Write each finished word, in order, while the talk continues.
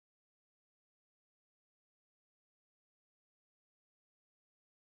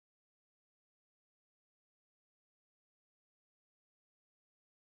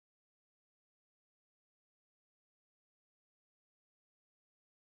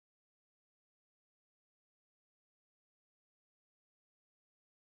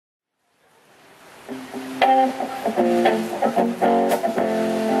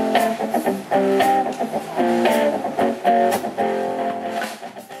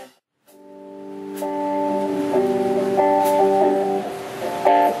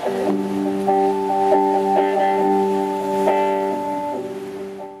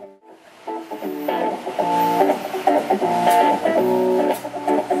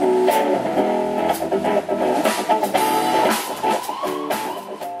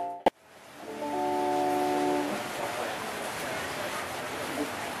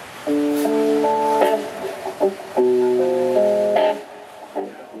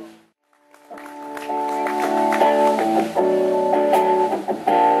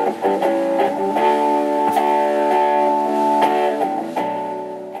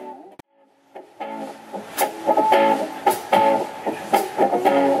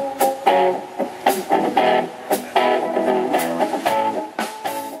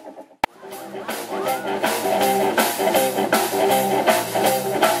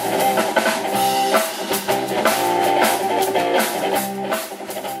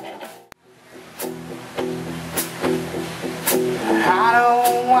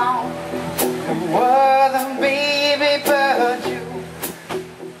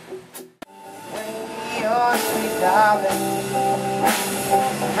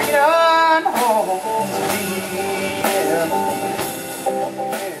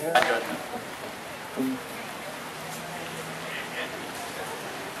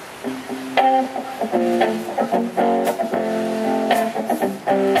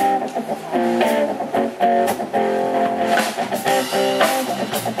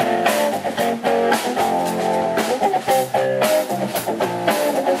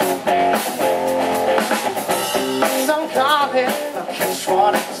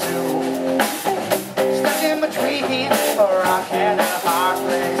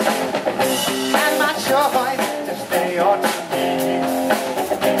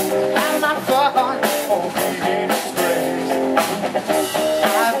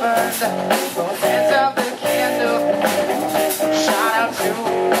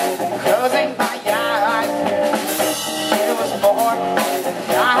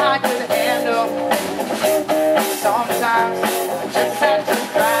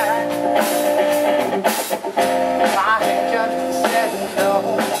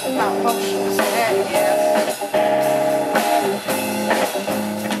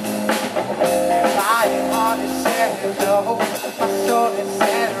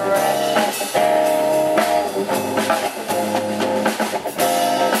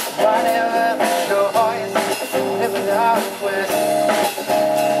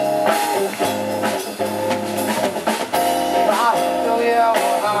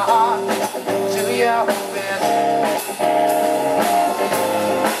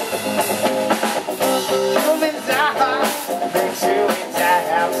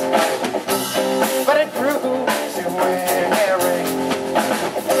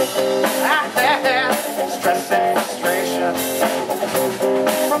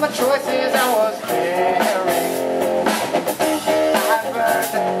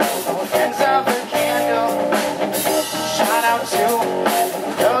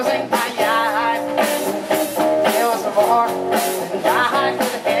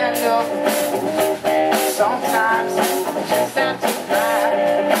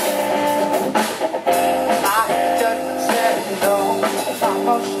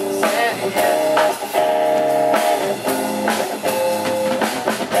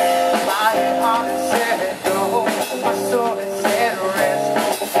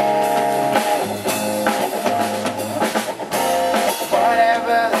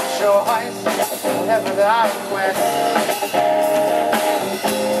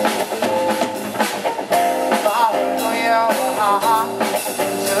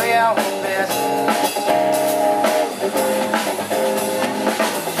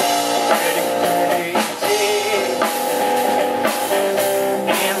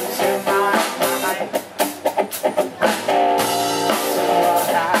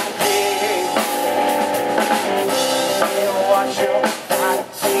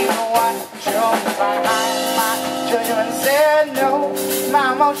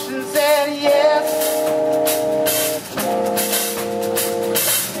emotion said yes.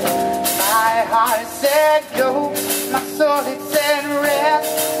 My heart said go, my soul it said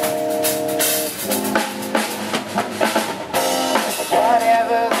rest.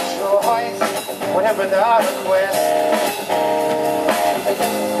 Whatever the choice, whatever the request,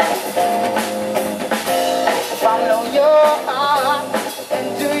 follow your heart and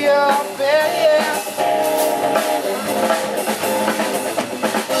do your best.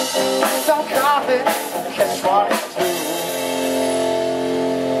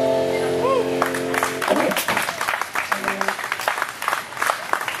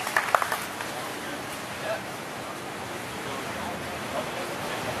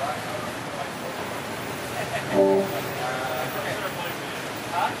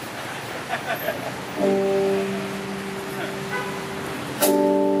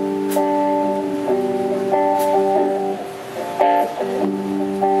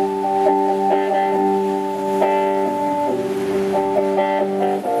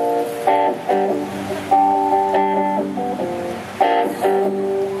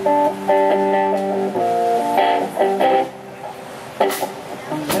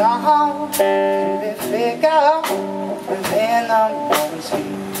 the morning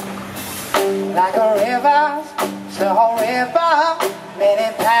sweet. Like a river, slow river, many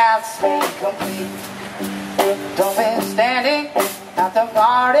paths made complete. Don't be standing at the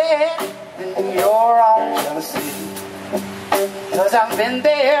party in your own jealousy. 'Cause I've been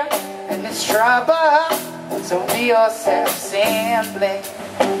there in this trouble, so be yourself simply.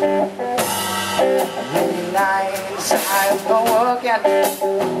 Many nights I've been working,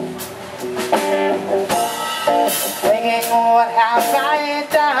 thinking what have I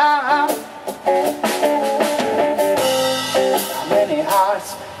done? How many hearts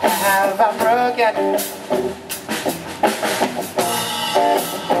have I broken?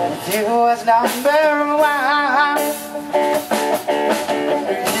 You was number one.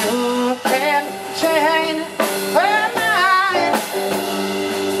 You can change her mind.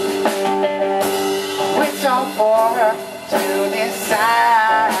 It's all for her to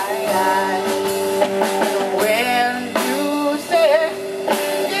decide. When you say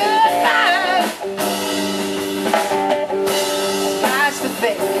goodbye, it's nice to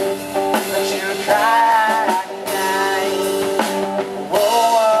think that you tried.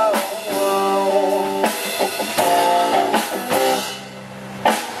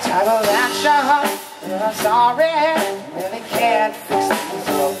 Type of action, I'm sorry, really can't fix things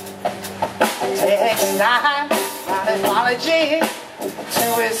up. Takes time, an apology to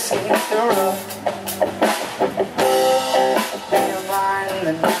escape the rough. Never mind,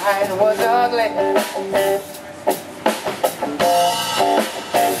 the night was ugly.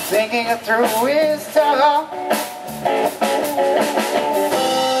 Thinking it through is tough.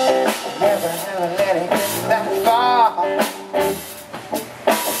 Never let it get that far.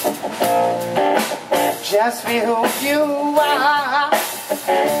 Just be who you are.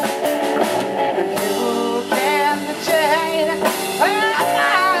 You can change her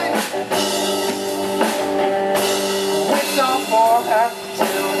mind. It's all for her to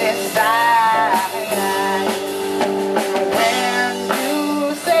decide. When you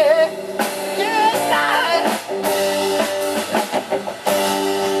say goodnight,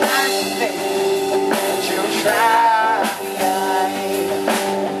 I think you try.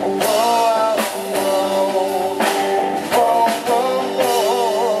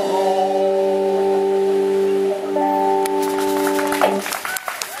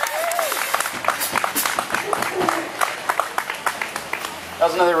 That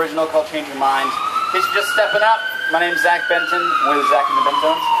was another original called Change Your Mind. In case you're just stepping up, my name's Zach Benton with Zach and the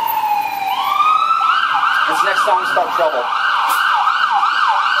Bentones. This next song is called Trouble.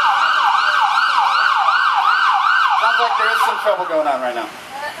 Sounds like there is some trouble going on right now.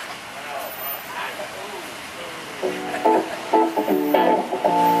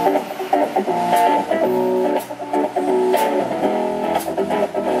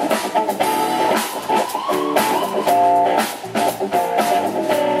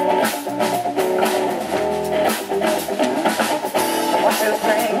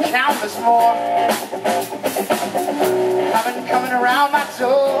 Countless more have been coming around my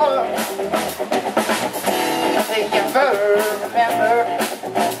door. If they ever remember,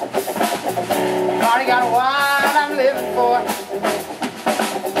 already got what I'm living for.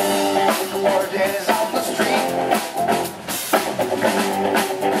 More days on the street,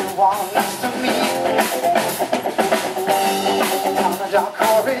 you want us to meet down the dark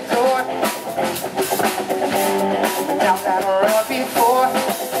corridor, down that road before.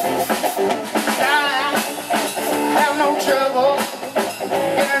 Trouble,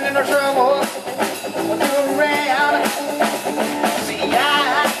 getting into trouble, doing around. See,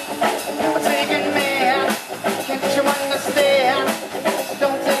 I'm taking man, can't you understand?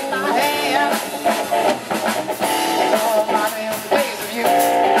 Don't take my hand. Don't remind me of the ways of you.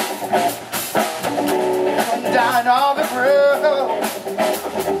 Come down all the road.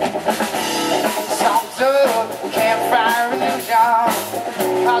 Songs of campfire illusion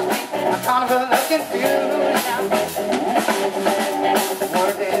cause me a carnival of confusion.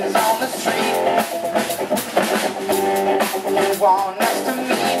 Word is on the street, you want us to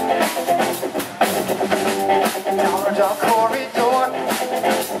meet down a dark corridor.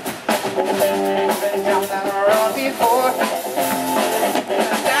 Been down that road before.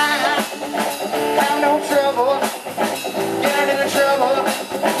 Have no trouble, get into trouble,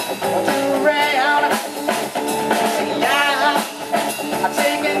 do around. See, I'm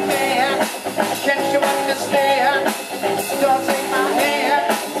taking man, can't you understand? Don't take my hand.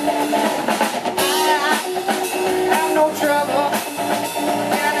 I have no trouble,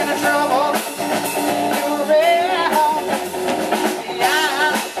 get into trouble, do around.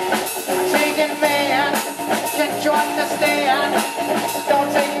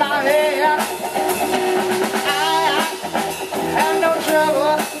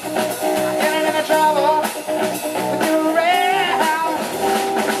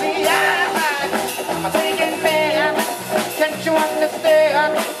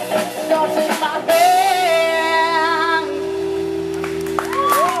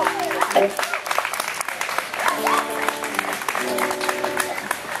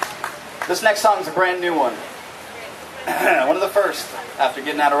 This next song is a brand new one. One of the first after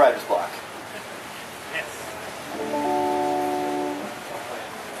getting out of writer's block.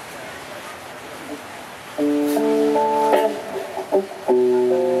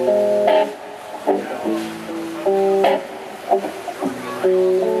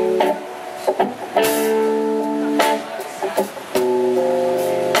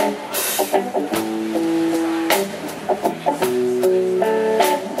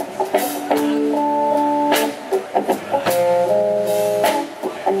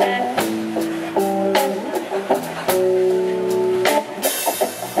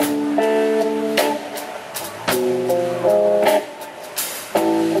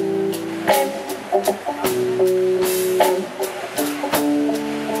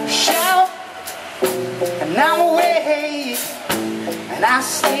 And I'm awake, and I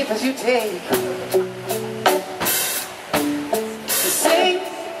sleep as you take. You sing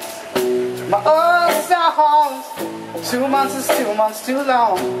my old songs. 2 months is 2 months too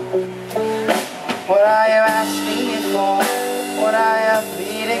long. What are you asking me for? What are you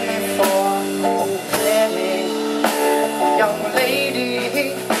pleading me for? Pretty young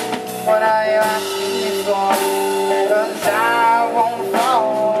lady, what are you asking me for? 'Cause I won't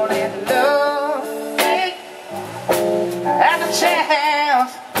fall in love. I had a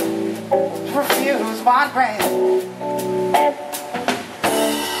chance to refuse one brand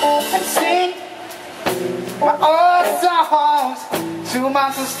and sing my old songs. 2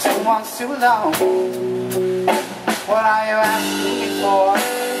 months is 2 months too long. What are you asking me for?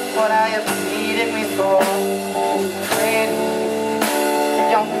 What are you pleading me for? Pretty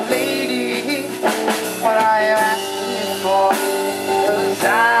young lady, what are you asking me for? 'Cause I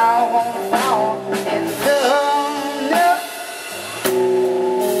won't fall in love, no.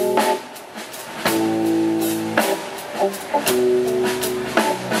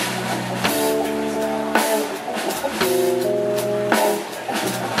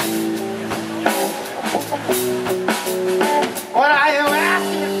 What are you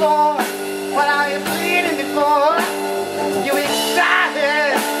asking me for? What are you pleading me for? You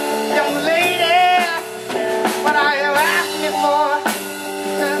excited young lady, what are you asking me for?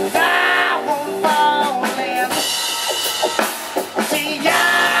 'Cause I won't fall in. See, I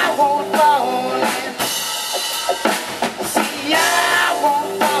won't fall in. See, I won't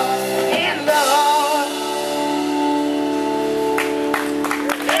fall in love.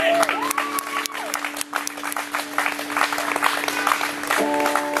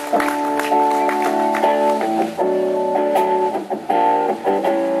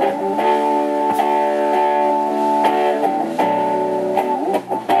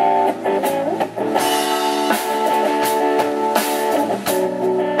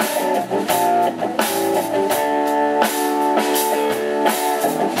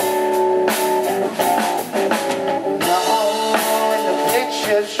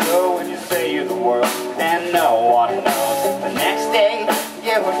 Show when you say you're the world and no one knows. The next day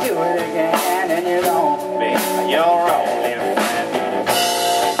you will do it again and you don't be your only friend.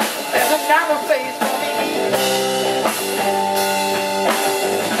 There's another place for me,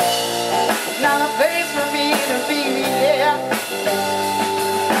 another place for me to be, yeah.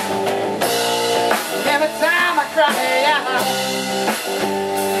 Every time I cry out,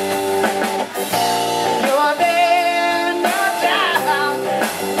 you're there, no doubt.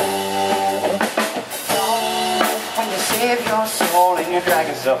 When you save your soul and you drag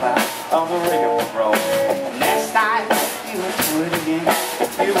yourself out of the rigmarole, next time you do it again,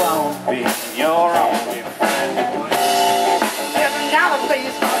 You won't be your only friend. there's another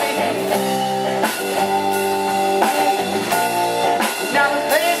place for me, another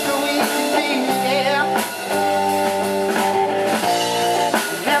place where we can be, yeah.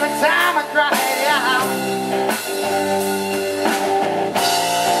 Every time I cry out,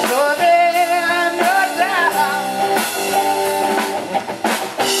 you're there, no doubt.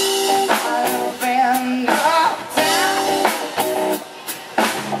 I've been uptown,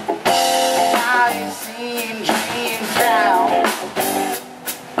 I've seen dreams down.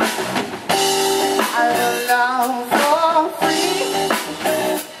 I love for free.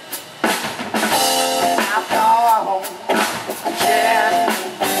 I've gone just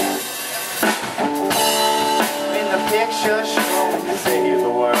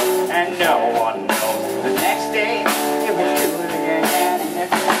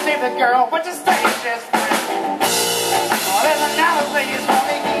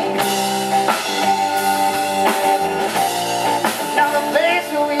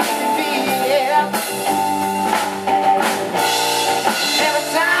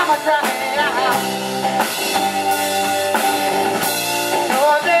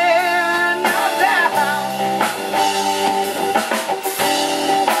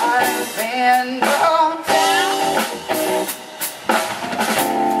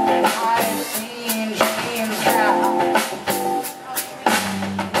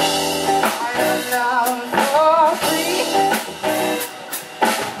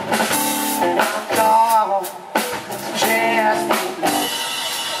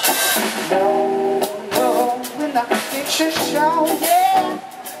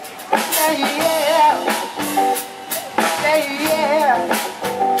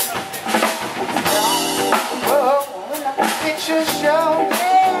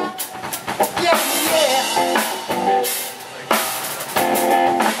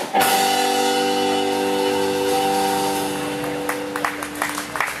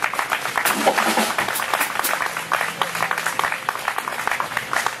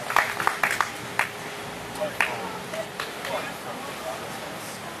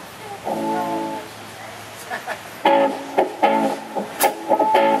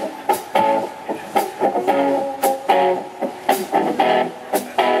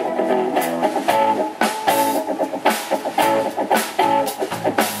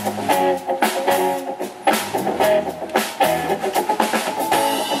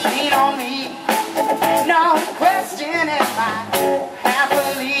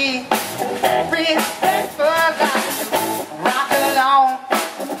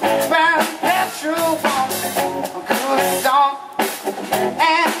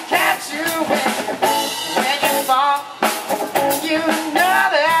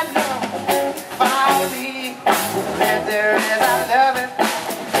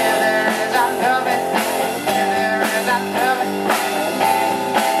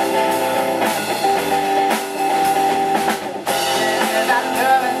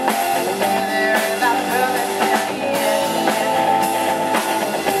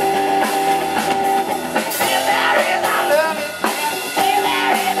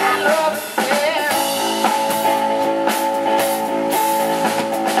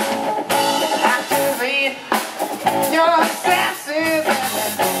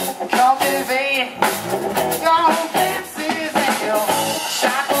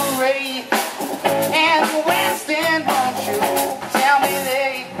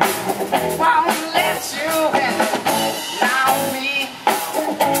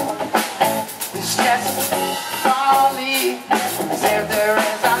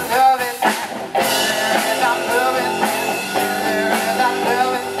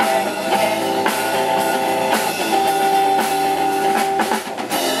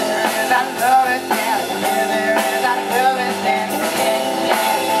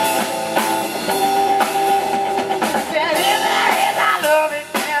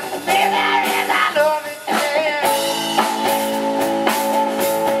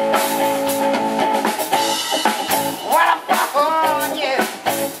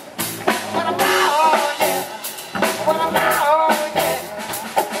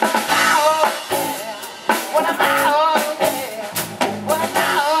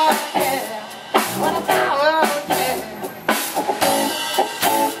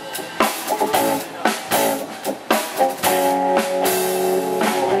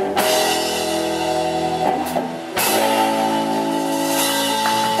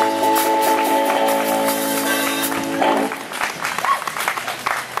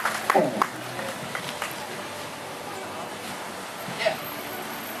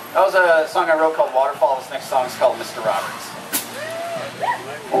That was a song I wrote called Waterfall. This next song is called Mr. Roberts.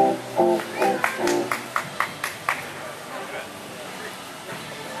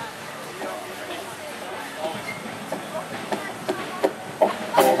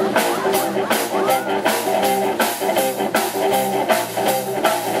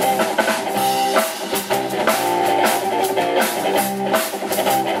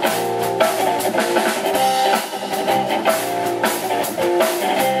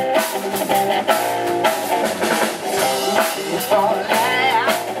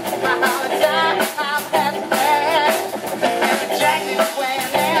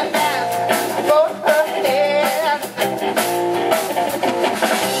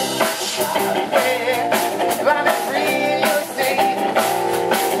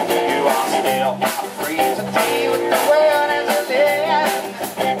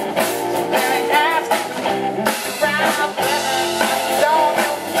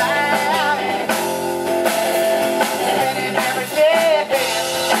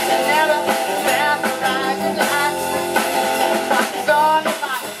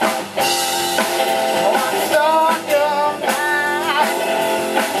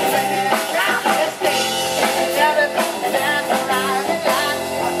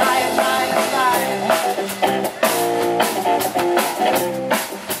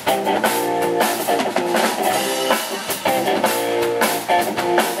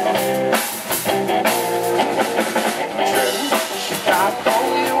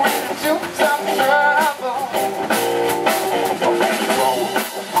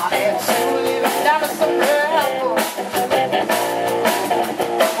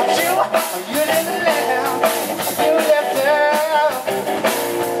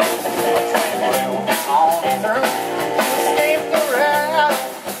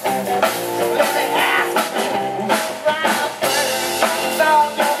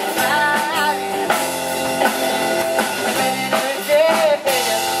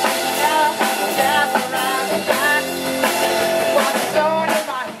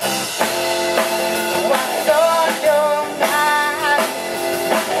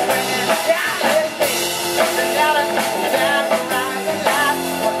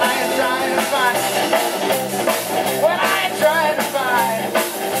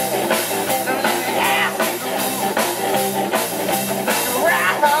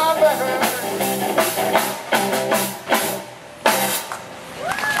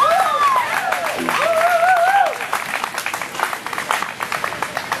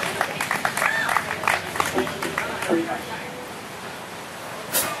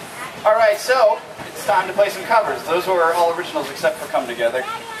 time to play some covers. Those were all originals except for Come Together.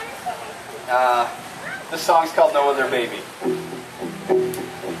 This song's called No Other Baby.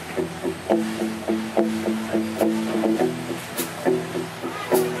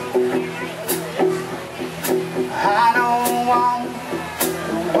 I don't want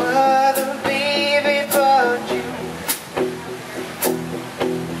no other baby but you.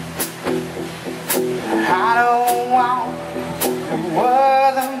 I don't want no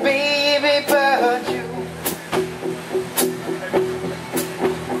other baby but you.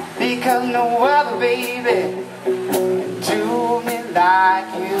 Because no other baby can do me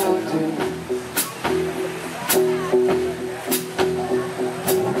like you do.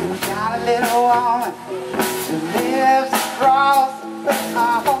 Got a little woman who lives across the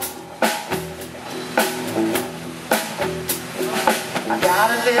hall. I got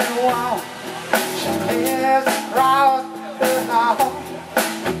a little woman, she lives across the hall.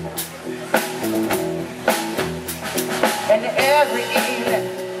 And every evening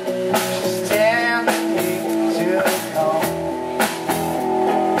she's telling me to go.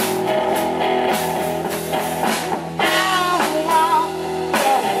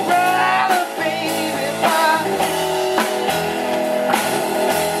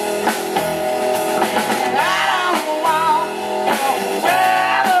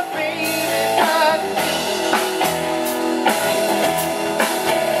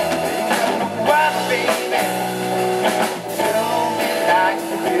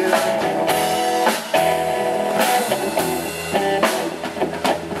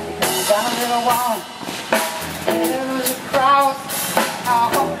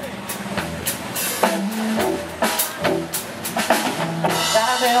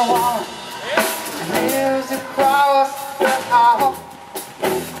 Lives across the hall.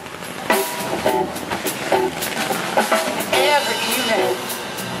 Every evening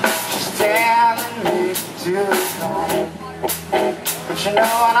she's telling me to go. But you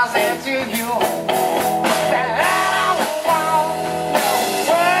know what I said to you, that I don't want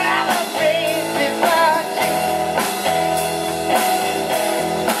no other baby but you.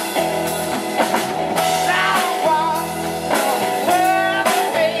 I don't want no other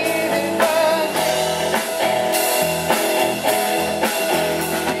baby but you.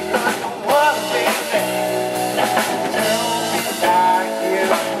 Because no other baby do me like you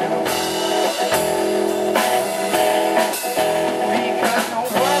do. Because no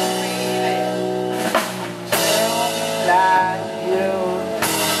other baby do me like you do.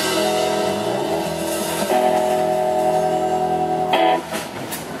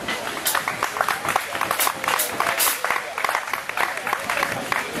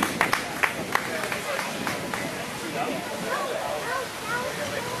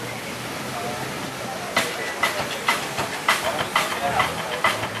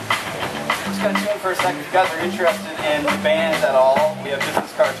 Just going to tune for a second. If you guys are interested in bands at all, we have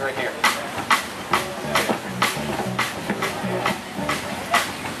business cards right here.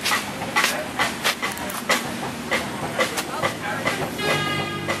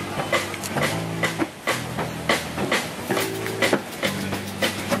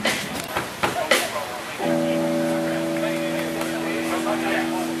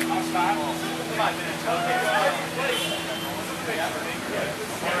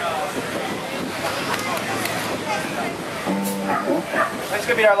 This is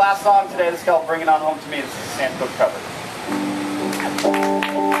going to be our last song today. This is called Bring It On Home to Me. This is a Sam Cooke cover.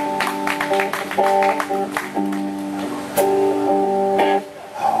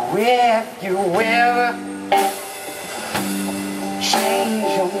 Oh, if you ever change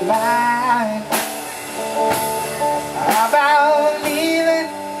your mind about leaving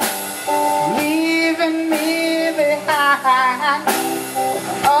me behind,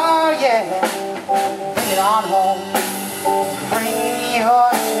 oh yeah, bring it on home. Bring your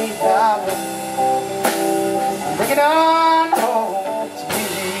sweet loving. Bring it on home to me,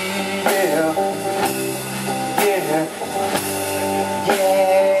 yeah, yeah,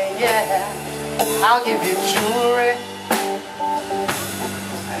 yeah, yeah. I'll give you jewelry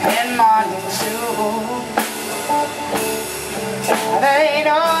and money too. That ain't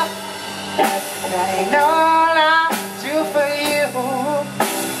all I'll do for you.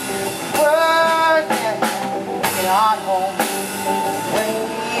 Oh yeah, bring it on home. Bring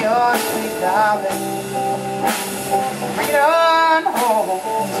your sweet loving. Bring it on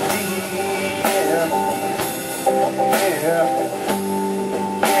home to me, yeah, yeah, yeah,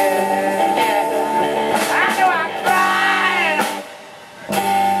 yeah. I know I cried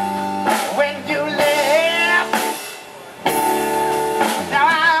when you left. Now I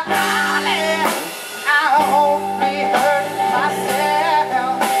hope we hurt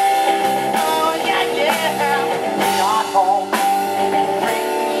myself. Oh yeah, yeah.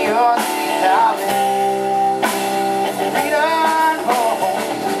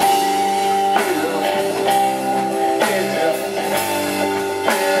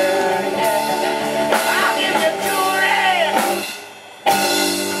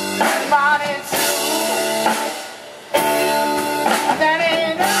 That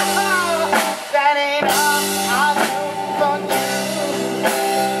ain't all, that ain't all I'll do for you.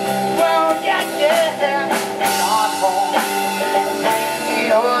 Well, yeah, yeah, not home.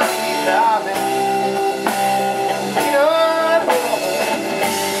 Your sweet loving, your home.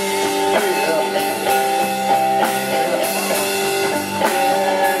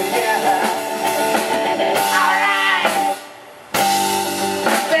 Yeah. All right.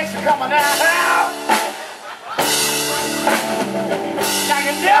 Thanks for coming out. Now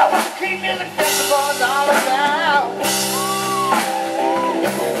you know what the Keene Music Festival is all about.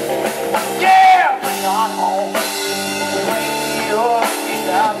 Yeah!